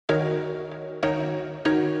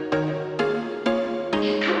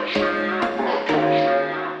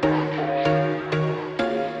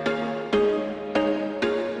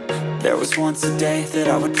was once a day that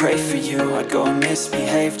I would pray for you. I'd go and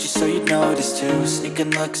misbehave just so you'd notice too.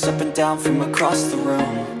 Sneaking looks up and down from across the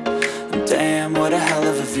room. And damn, what a hell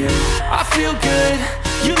of a view. I feel good,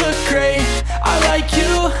 you look great, I like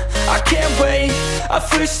you, I can't wait. A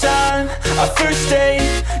first time, a first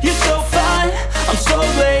date, you're so fine, I'm so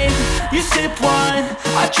late. You sip wine,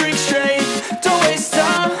 I drink straight, don't waste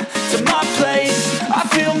time to my place. I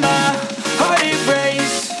feel my heart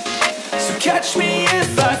erase, so catch me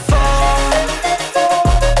if I fall.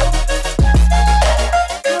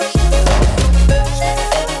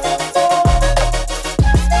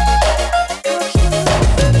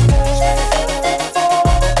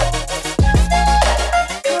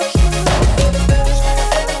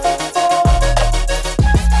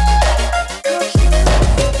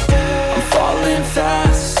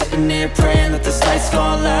 Praying that this night's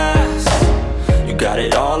gonna last. You got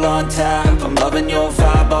it all on tap, I'm loving your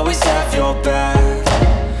vibe, always have your back.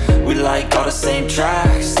 We like all the same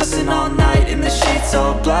tracks, listen all night in the sheets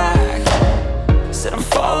all black. Said I'm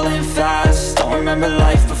falling fast, don't remember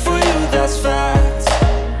life before you, that's fact.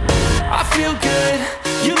 I feel good,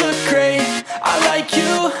 you look great, I like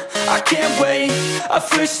you, I can't wait. A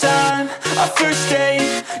first time, a first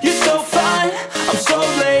date, you're so fine, I'm so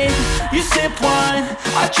late. You sip wine,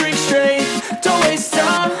 I drink straight, don't waste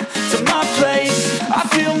time to my place. I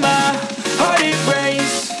feel my heart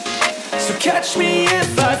erase, so catch me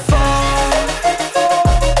if I fall.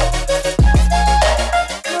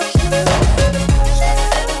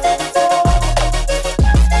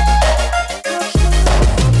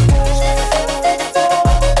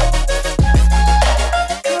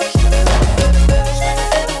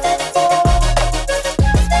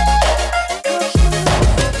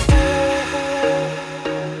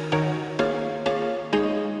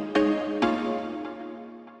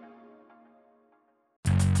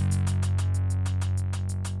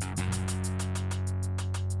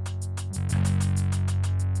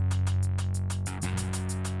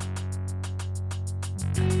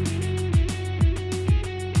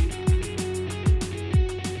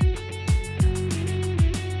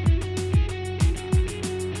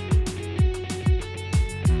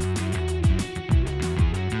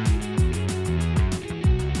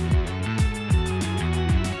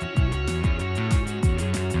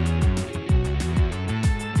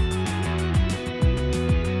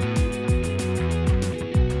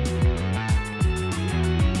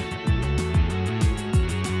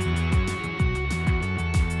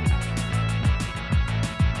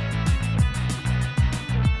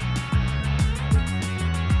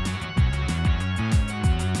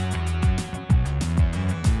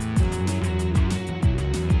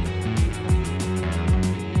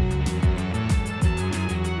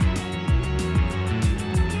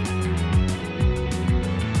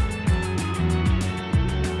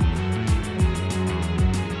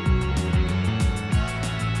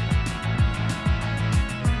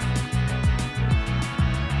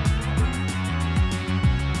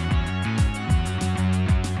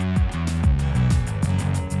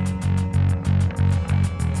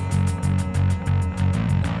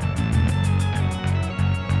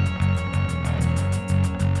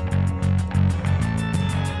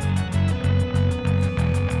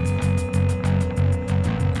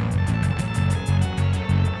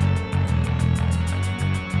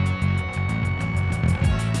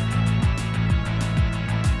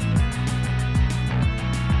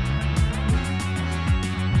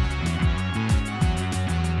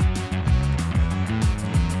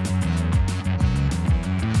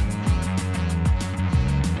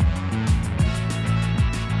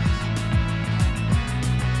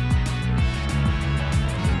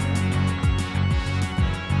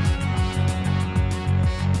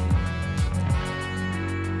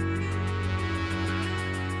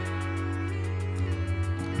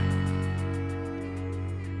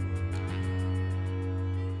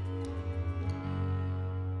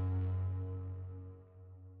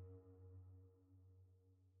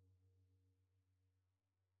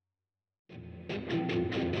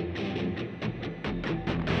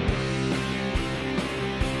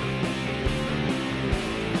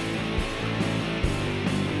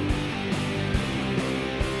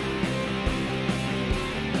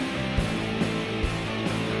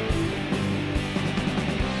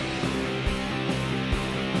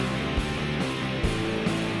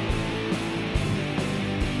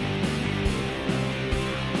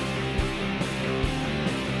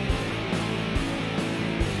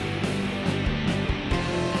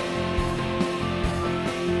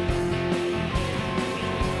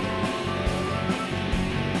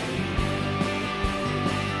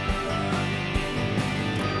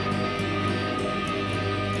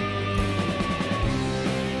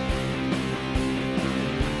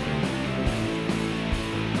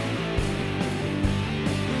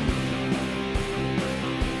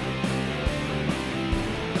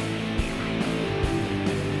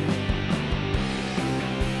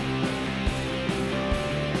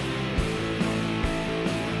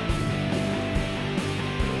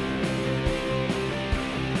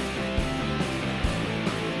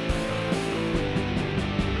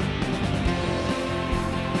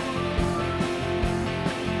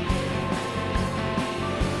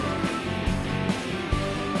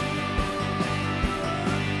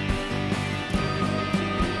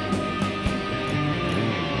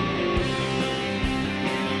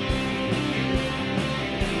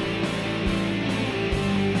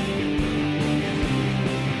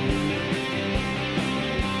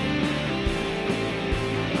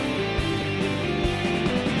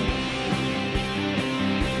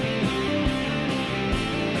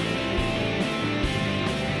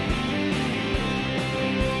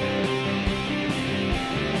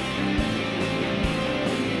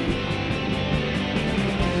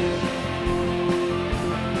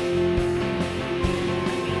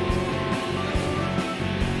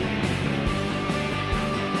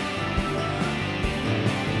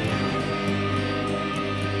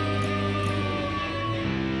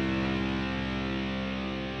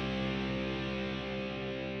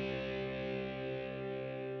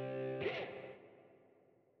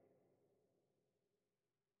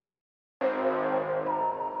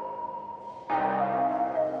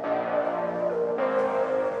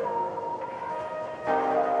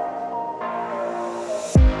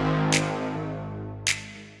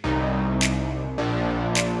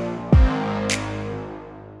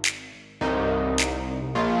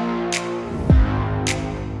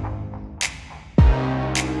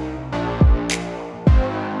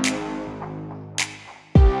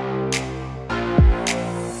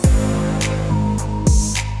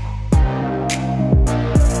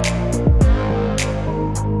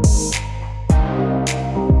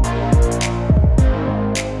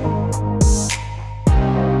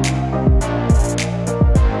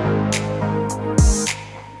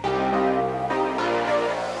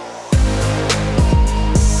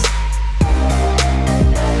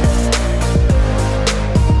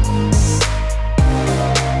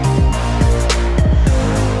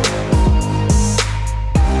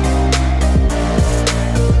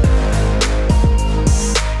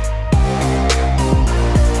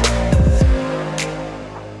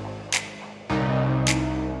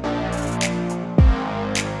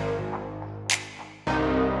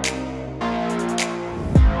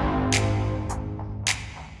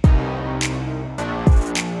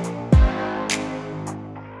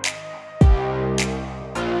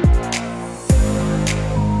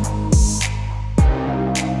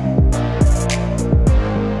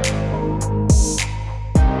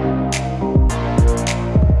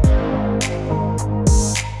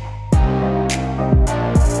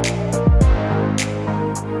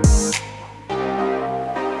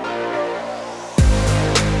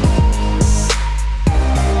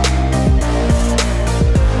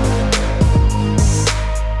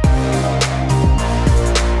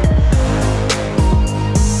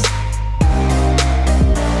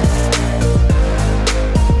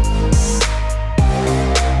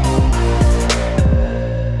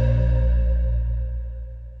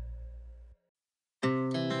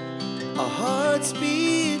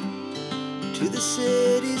 Godspeed to the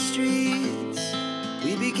city streets.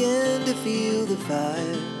 We began to feel the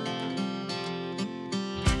fire.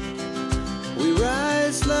 We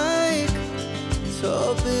rise like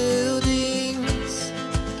tall buildings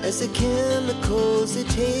as the chemicals, they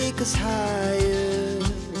take us higher.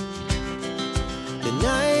 The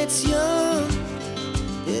night's young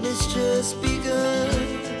and it's just begun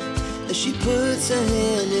as she puts her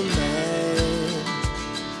hand in mine.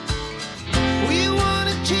 We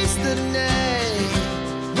wanna chase the night,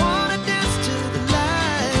 wanna dance to the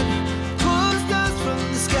light, pull the stars from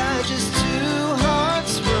the sky, just two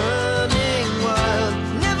hearts running wild.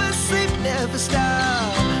 Never sleep, never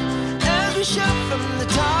stop, as we shout from the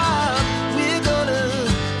top. We're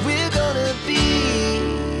gonna be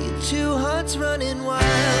two hearts running wild.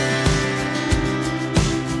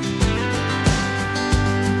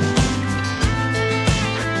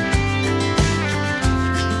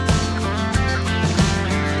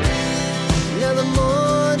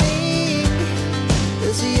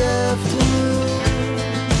 Afternoon,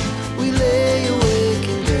 we lay awake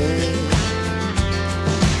in bed.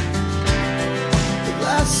 It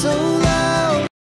lasts so long.